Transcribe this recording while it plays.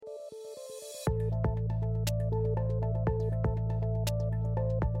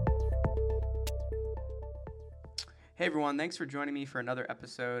Hey everyone, thanks for joining me for another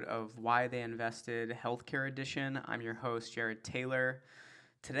episode of Why They Invested Healthcare Edition. I'm your host, Jared Taylor.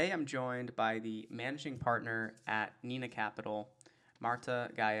 Today I'm joined by the managing partner at Nina Capital, Marta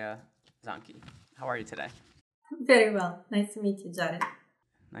Gaia Zanki. How are you today? Very well. Nice to meet you, Jared.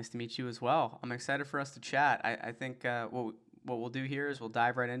 Nice to meet you as well. I'm excited for us to chat. I think what we'll do here is we'll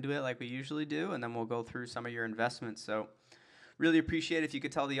dive right into it like we usually do, and then we'll go through some of your investments. So really appreciate if you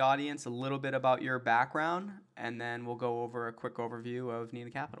could tell the audience a little bit about your background, and then we'll go over a quick overview of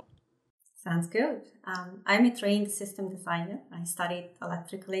Nina Capital. Sounds good. I'm a trained system designer. I studied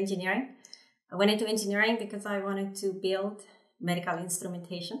electrical engineering. I went into engineering because I wanted to build medical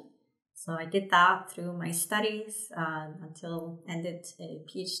instrumentation. So I did that through my studies until ended a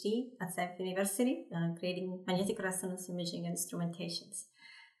PhD at Stanford University, creating magnetic resonance imaging instrumentations.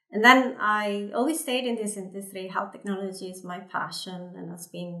 And then I always stayed in this industry. Health technology is my passion, and it's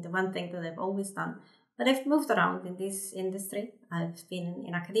been the one thing that I've always done. But I've moved around in this industry. I've been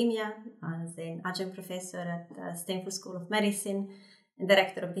in academia as an adjunct professor at Stanford School of Medicine and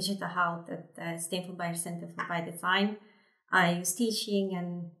director of digital health at Stanford Bayer Center for Biodesign. I was teaching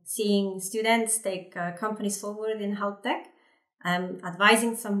and seeing students take companies forward in health tech. I'm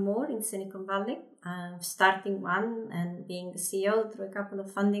advising some more in Silicon Valley, starting one and being the CEO through a couple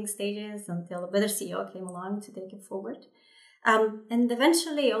of funding stages until a better CEO came along to take it forward. And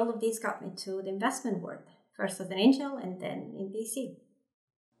eventually all of these got me to the investment world, first as an angel and then in VC.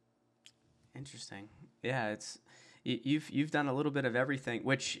 Interesting. Yeah, you've done a little bit of everything,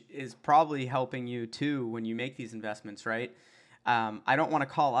 which is probably helping you too when you make these investments, right? I don't want to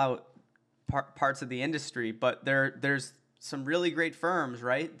call out parts of the industry, but there's some really great firms,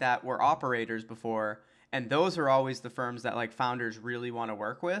 right, that were operators before. And those are always the firms that like founders really want to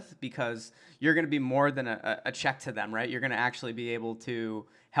work with because you're going to be more than a check to them, right? You're going to actually be able to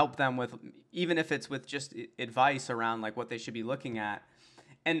help them with, even if it's with just advice around like what they should be looking at.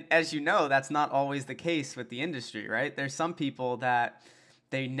 And as you know, that's not always the case with the industry, right? There's some people that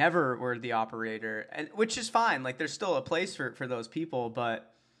they never were the operator, and which is fine. Like there's still a place for those people, but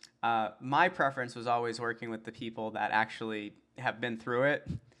my preference was always working with the people that actually have been through it.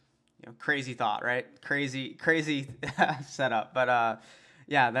 Crazy thought, right? Crazy setup. But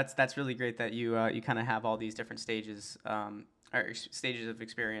yeah, that's really great that you kind of have all these different stages or stages of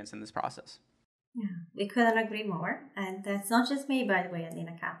experience in this process. Yeah, we couldn't agree more. And that's not just me, by the way, at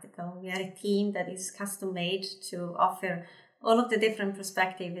Nina Capital. We are a team that is custom made to offer all of the different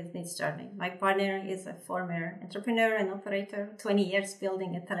perspectives in this journey. My partner is a former entrepreneur and operator, 20 years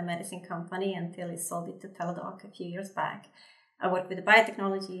building a telemedicine company until he sold it to Teladoc a few years back. I work with the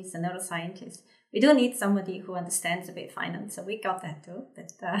biotechnologies and neuroscientists. We do need somebody who understands a bit finance, so we got that too.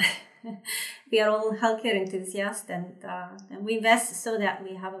 But we are all healthcare enthusiasts, and we invest so that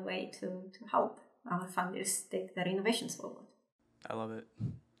we have a way to help our founders take their innovations forward. I love it.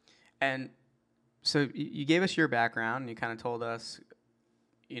 And so you gave us your background, and you kind of told us,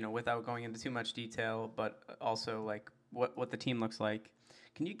 without going into too much detail, but also like what the team looks like.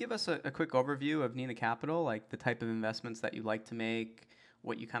 Can you give us a quick overview of Nina Capital, like the type of investments that you like to make,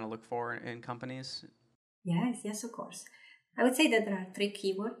 what you kind of look for in companies? Yes, of course. I would say that there are three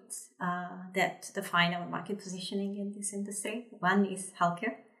keywords that define our market positioning in this industry. One is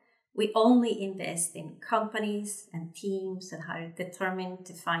healthcare. We only invest in companies and teams that are determined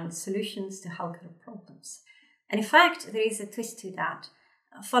to find solutions to healthcare problems. And in fact, there is a twist to that.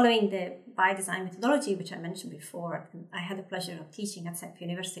 Following the by design methodology, which I mentioned before, I had the pleasure of teaching at Stanford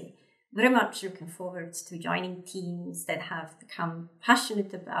University. Very much looking forward to joining teams that have become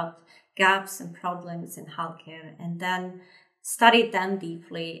passionate about gaps and problems in healthcare, and then studied them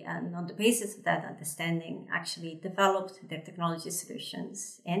deeply, and on the basis of that understanding, actually developed their technology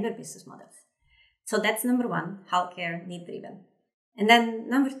solutions and their business models. So that's number one, healthcare need driven. And then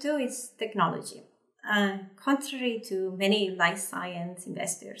number two is technology. Contrary to many life science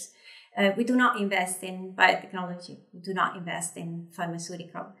investors, we do not invest in biotechnology. We do not invest in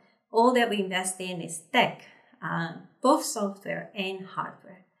pharmaceutical. All that we invest in is tech, both software and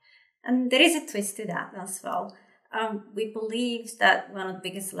hardware. And there is a twist to that as well. We believe that one of the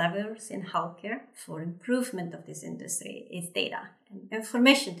biggest levers in healthcare for improvement of this industry is data and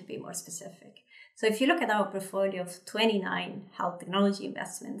information, to be more specific. So if you look at our portfolio of 29 health technology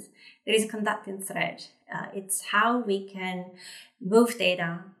investments, there is a conducting thread. It's how we can move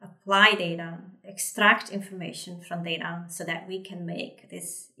data, apply data, extract information from data so that we can make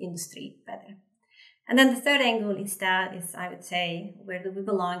this industry better. And then the third angle is, I would say, where do we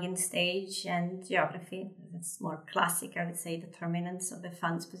belong in stage and geography? That's more classic, I would say, determinants of the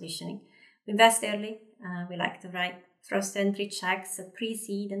fund's positioning. We invest early. We like to write first entry checks at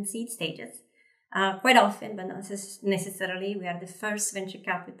pre-seed and seed stages. Quite often, but not necessarily, we are the first venture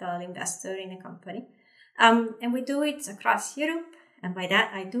capital investor in a company. And we do it across Europe. And by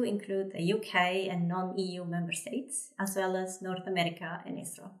that, I do include the UK and non-EU member states, as well as North America and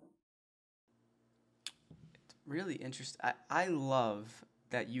Israel. Really interesting. I love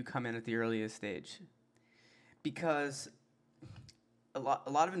that you come in at the earliest stage, because a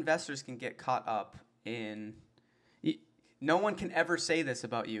lot of investors can get caught up in, no one can ever say this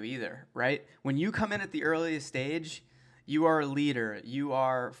about you either, right? When you come in at the earliest stage, you are a leader, you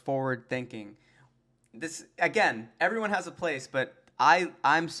are forward thinking. This, again, everyone has a place, but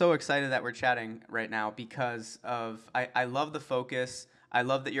I'm so excited that we're chatting right now because of I love the focus. I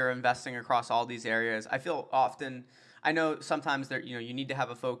love that you're investing across all these areas. I feel often, I know sometimes there, you need to have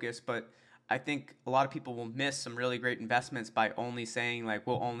a focus, but I think a lot of people will miss some really great investments by only saying like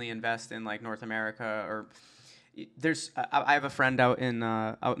we'll only invest in like North America. Or there's I have a friend out in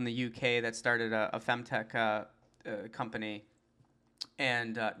the UK that started a femtech company,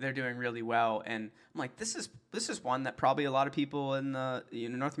 and they're doing really well. And I'm like, this is one that probably a lot of people in the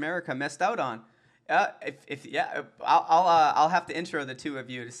North America missed out on. If yeah, I'll have to intro the two of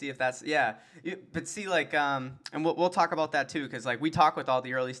you to see if that's yeah. But see, like, and we'll talk about that too, because like we talk with all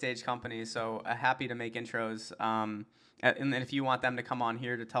the early stage companies, so happy to make intros. And then if you want them to come on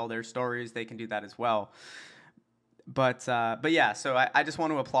here to tell their stories, they can do that as well. But yeah, so I just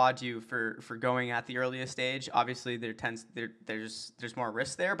want to applaud you for going at the earliest stage. Obviously, there's more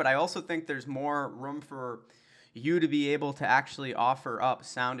risk there, but I also think there's more room for you to be able to actually offer up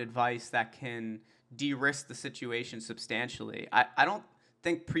sound advice that can de-risk the situation substantially. I don't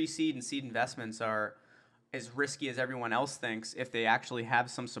think pre-seed and seed investments are as risky as everyone else thinks if they actually have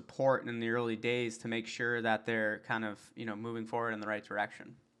some support in the early days to make sure that they're kind of moving forward in the right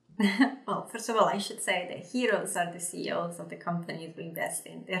direction. Well, first of all, I should say the heroes are the CEOs of the companies we invest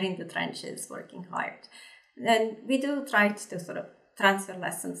in. They're in the trenches working hard. And we do try to sort of transfer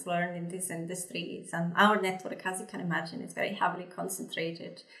lessons learned in these industries. And our network, as you can imagine, is very heavily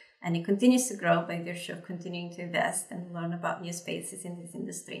concentrated. And it continues to grow by virtue of continuing to invest and learn about new spaces in this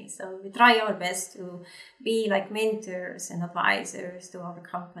industry. So we try our best to be like mentors and advisors to our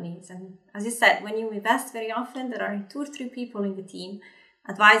companies. And as you said, when you invest very often, there are 2 or 3 people in the team,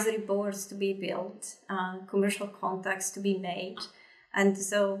 advisory boards to be built, commercial contacts to be made. And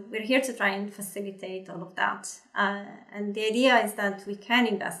so we're here to try and facilitate all of that. And the idea is that we can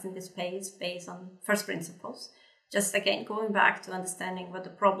invest in this space based on first principles. Just again, going back to understanding what the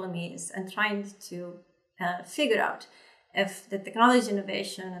problem is and trying to figure out if the technology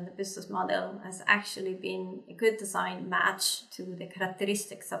innovation and the business model has actually been a good design match to the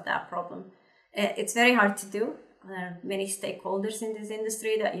characteristics of that problem. It's very hard to do. There are many stakeholders in this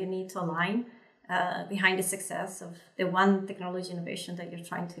industry that you need to align behind the success of the one technology innovation that you're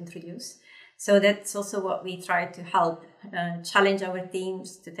trying to introduce. So that's also what we try to help challenge our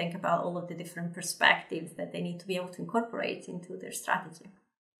teams to think about all of the different perspectives that they need to be able to incorporate into their strategy.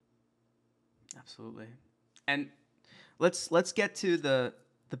 Absolutely. And let's get to the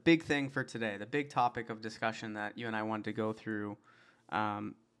big thing for today, the big topic of discussion that you and I wanted to go through.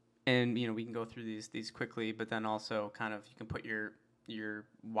 And we can go through these quickly, but then also kind of you can put your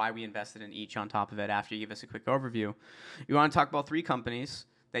why we invested in each on top of it after you give us a quick overview. You want to talk about 3 companies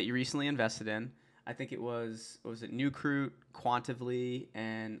that you recently invested in. I think it was it Neucruit, Quantively,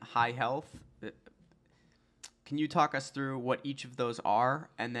 and HiHealth. Can you talk us through what each of those are,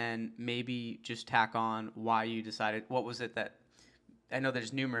 and then maybe just tack on why you decided, what was it that, I know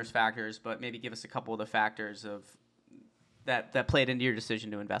there's numerous factors, but maybe give us a couple of the factors of that played into your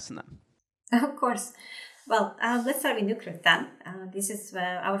decision to invest in them. Of course. Well, let's start with Neucruit then. This is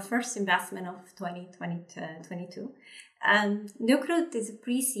our first investment of 2022. Neucruit is a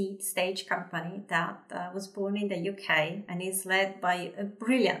pre-seed stage company that was born in the UK and is led by a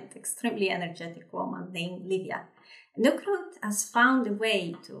brilliant, extremely energetic woman named Livia. Neucruit has found a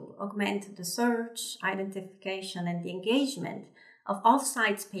way to augment the search, identification, and the engagement of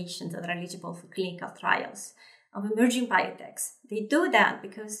off-site patients that are eligible for clinical trials of emerging biotechs. They do that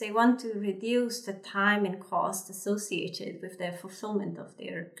because they want to reduce the time and cost associated with the fulfillment of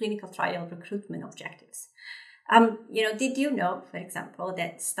their clinical trial recruitment objectives. Did you know, for example,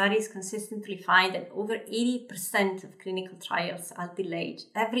 that studies consistently find that over 80% of clinical trials are delayed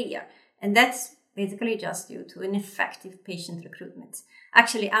every year? And that's basically just due to ineffective patient recruitment.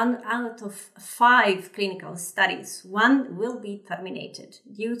 Actually, out of 5 clinical studies, 1 will be terminated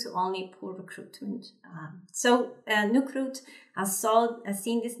due to only poor recruitment. So Neucruit has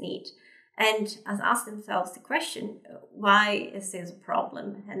seen this need and has asked themselves the question, why is this a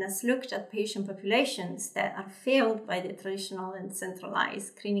problem? And has looked at patient populations that are failed by the traditional and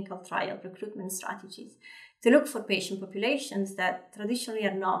centralized clinical trial recruitment strategies to look for patient populations that traditionally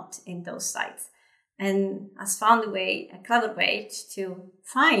are not in those sites, and has found a clever way to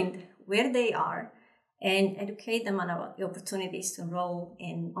find where they are and educate them on the opportunities to enroll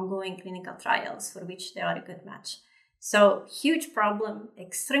in ongoing clinical trials for which they are a good match. So huge problem,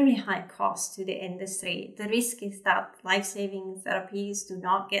 extremely high cost to the industry. The risk is that life-saving therapies do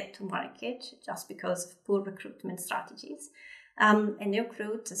not get to market just because of poor recruitment strategies. And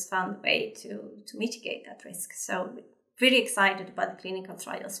Neucruit has found a way to mitigate that risk. So really excited about the clinical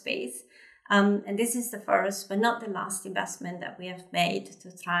trial space. And this is the first, but not the last investment that we have made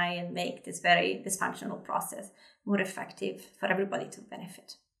to try and make this very dysfunctional process more effective for everybody to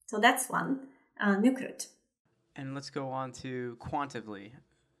benefit. So that's one, Neucruit. And let's go on to Quantively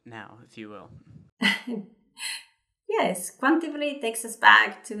now, if you will. Yes, Quantively takes us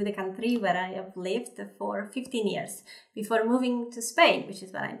back to the country where I have lived for 15 years before moving to Spain, which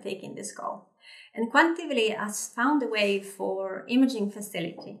is where I'm taking this call. And Quantively has found a way for imaging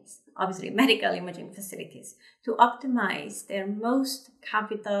facilities, obviously medical imaging facilities, to optimize their most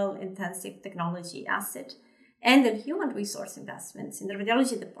capital-intensive technology asset and their human resource investments in the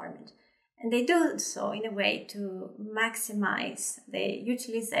radiology department. And they do so in a way to maximize the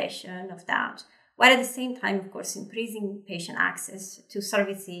utilization of that, while at the same time, of course, increasing patient access to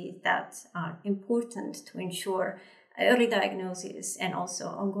services that are important to ensure early diagnosis and also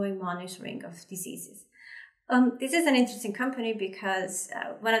ongoing monitoring of diseases. This is an interesting company because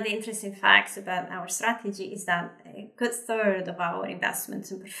one of the interesting facts about our strategy is that a good third of our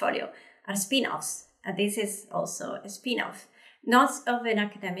investments in portfolio are spin-offs. And this is also a spin-off, not of an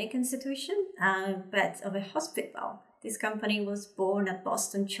academic institution, but of a hospital. This company was born at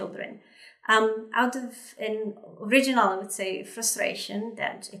Boston Children out of an original, I would say, frustration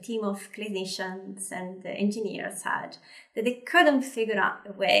that a team of clinicians and engineers had, that they couldn't figure out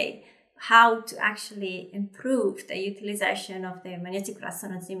a way how to actually improve the utilization of the magnetic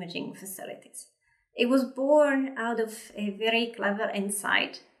resonance imaging facilities. It was born out of a very clever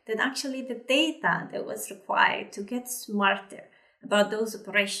insight that actually the data that was required to get smarter about those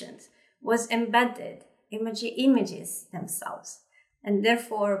operations was embedded in images themselves. And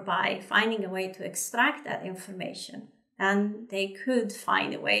therefore, by finding a way to extract that information, and they could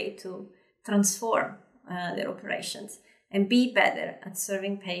find a way to transform their operations and be better at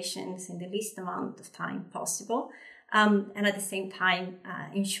serving patients in the least amount of time possible, and at the same time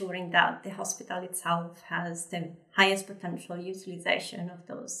ensuring that the hospital itself has the highest potential utilization of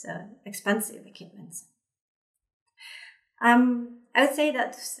those expensive equipments. I would say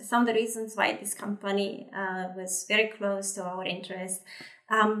that some of the reasons why this company was very close to our interest,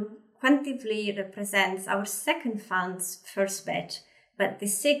 Quantively represents our second fund's first bet, but the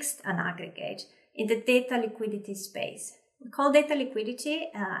sixth on aggregate in the data liquidity space. We call data liquidity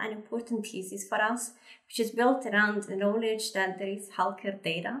an important thesis for us, which is built around the knowledge that there is healthcare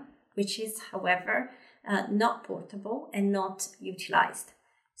data, which is, however, not portable and not utilized.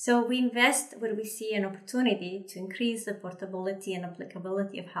 So we invest where we see an opportunity to increase the portability and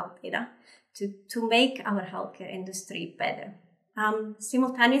applicability of health data to make our healthcare industry better.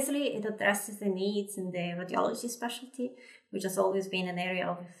 Simultaneously, it addresses the needs in the radiology specialty, which has always been an area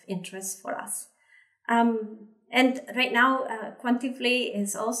of interest for us. And right now, Quantively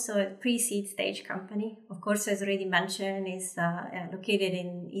is also a pre-seed stage company. Of course, as already mentioned, is located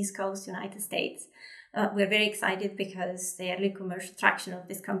in East Coast, United States. We're very excited because the early commercial traction of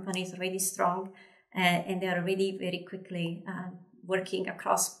this company is already strong, and they are already very quickly working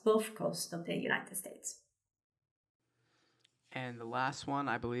across both coasts of the United States. And the last one,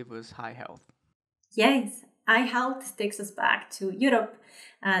 I believe, was HiHealth. Yes, HiHealth takes us back to Europe.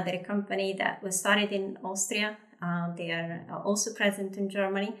 They're a company that was started in Austria. They are also present in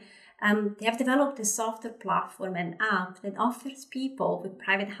Germany. They have developed a software platform and app that offers people with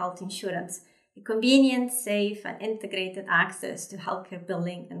private health insurance a convenient, safe, and integrated access to healthcare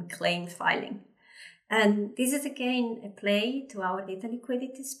billing and claim filing. And this is again a play to our data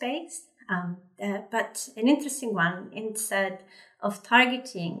liquidity space, but an interesting one instead of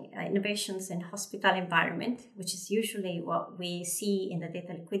targeting innovations in hospital environment, which is usually what we see in the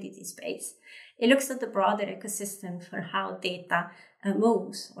data liquidity space. It looks at the broader ecosystem for how data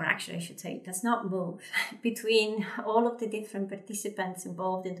moves, or actually I should say does not move, between all of the different participants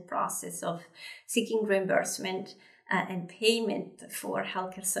involved in the process of seeking reimbursement and payment for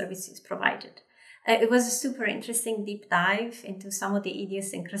healthcare services provided. It was a super interesting deep dive into some of the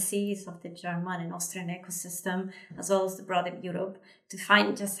idiosyncrasies of the German and Austrian ecosystem, as well as the broader Europe, to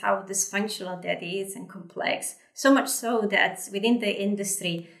find just how dysfunctional that is and complex. So much so that within the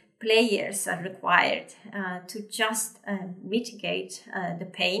industry, players are required to just mitigate the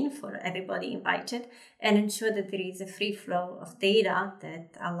pain for everybody invited and ensure that there is a free flow of data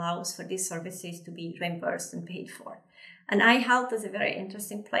that allows for these services to be reimbursed and paid for. And HiHealth is a very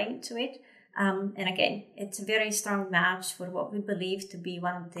interesting play into it. And again, it's a very strong match for what we believe to be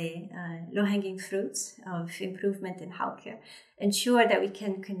one of the low-hanging fruits of improvement in healthcare. Ensure that we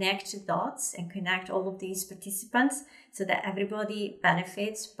can connect the dots and connect all of these participants so that everybody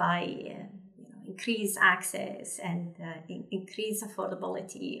benefits by increased access and increased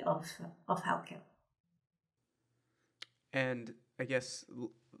affordability of healthcare. And I guess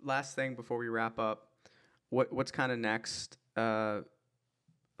last thing before we wrap up, what's kind of next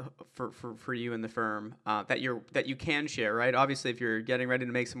for you and the firm that you can share, right? Obviously, if you're getting ready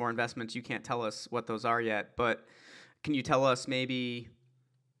to make some more investments, you can't tell us what those are yet. But can you tell us maybe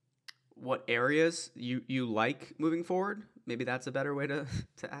what areas you like moving forward? Maybe that's a better way to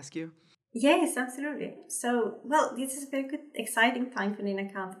ask you. Yes, absolutely. So, well, this is a very good, exciting time for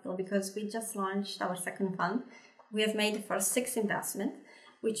Nina Capital because we just launched our second fund. We have made the first 6 investments,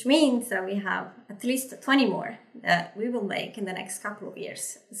 which means that we have at least 20 more that we will make in the next couple of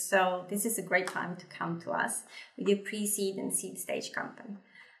years. So this is a great time to come to us with your pre-seed and seed stage company.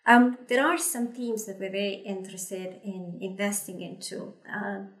 There are some themes that we're very interested in investing into.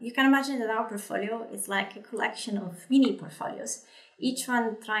 You can imagine that our portfolio is like a collection of mini portfolios, each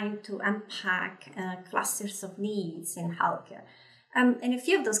one trying to unpack clusters of needs in healthcare. And a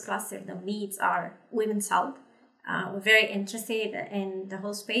few of those clusters of needs are women's health. We're very interested in the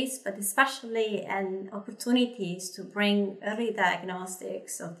whole space, but especially in opportunities to bring early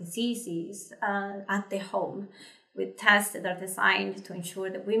diagnostics of diseases at the home with tests that are designed to ensure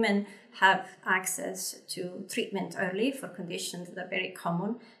that women have access to treatment early for conditions that are very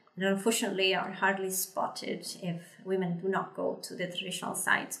common and unfortunately are hardly spotted if women do not go to the traditional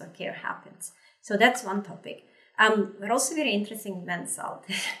sites where care happens. So that's one topic. We're also very interested in men's health,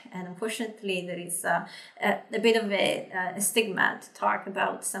 and unfortunately there is a bit of a stigma to talk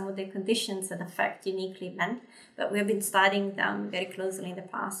about some of the conditions that affect uniquely men, but we have been studying them very closely in the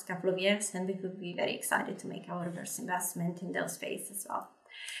past couple of years, and we would be very excited to make our first investment in those space as well.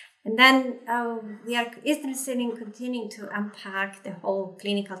 And then we are interested in continuing to unpack the whole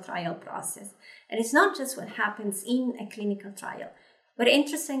clinical trial process. And it's not just what happens in a clinical trial. We're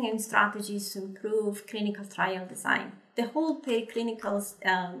interested in strategies to improve clinical trial design, the whole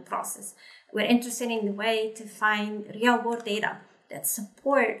preclinical process. We're interested in the way to find real-world data that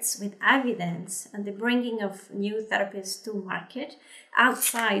supports with evidence and the bringing of new therapies to market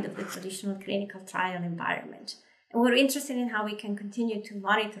outside of the traditional clinical trial environment. And we're interested in how we can continue to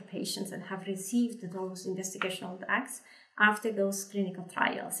monitor patients that have received those investigational drugs after those clinical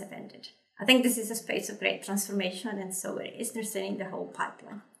trials have ended. I think this is a space of great transformation, and so we're interested in the whole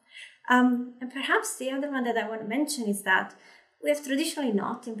pipeline. And perhaps the other one that I want to mention is that we have traditionally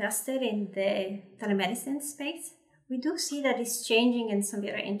not invested in the telemedicine space. We do see that it's changing in some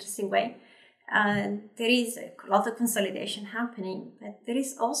very interesting way. There is a lot of consolidation happening, but there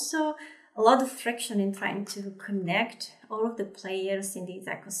is also a lot of friction in trying to connect all of the players in this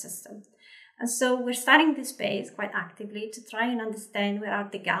ecosystem. And so we're studying this space quite actively to try and understand where are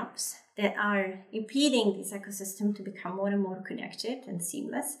the gaps that are impeding this ecosystem to become more and more connected and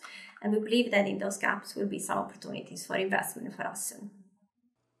seamless. And we believe that in those gaps will be some opportunities for investment for us soon.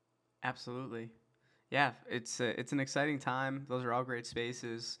 Absolutely. Yeah, it's an exciting time. Those are all great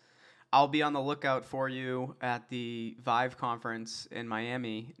spaces. I'll be on the lookout for you at the Vive conference in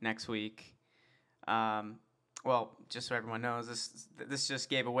Miami next week. Well, just so everyone knows, this just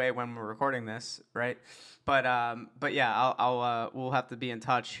gave away when we're recording this, right? But yeah, we'll have to be in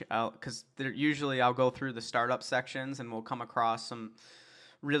touch because usually I'll go through the startup sections and we'll come across some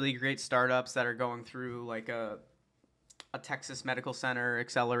really great startups that are going through like a Texas Medical Center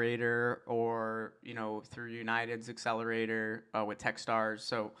accelerator or through United's accelerator with TechStars.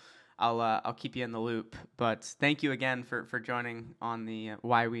 So I'll keep you in the loop. But thank you again for joining on the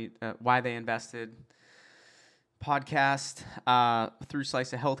why they invested podcast through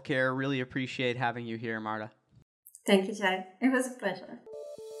Slice of Healthcare. Really appreciate having you here, Marta. Thank you, Jared. It was a pleasure.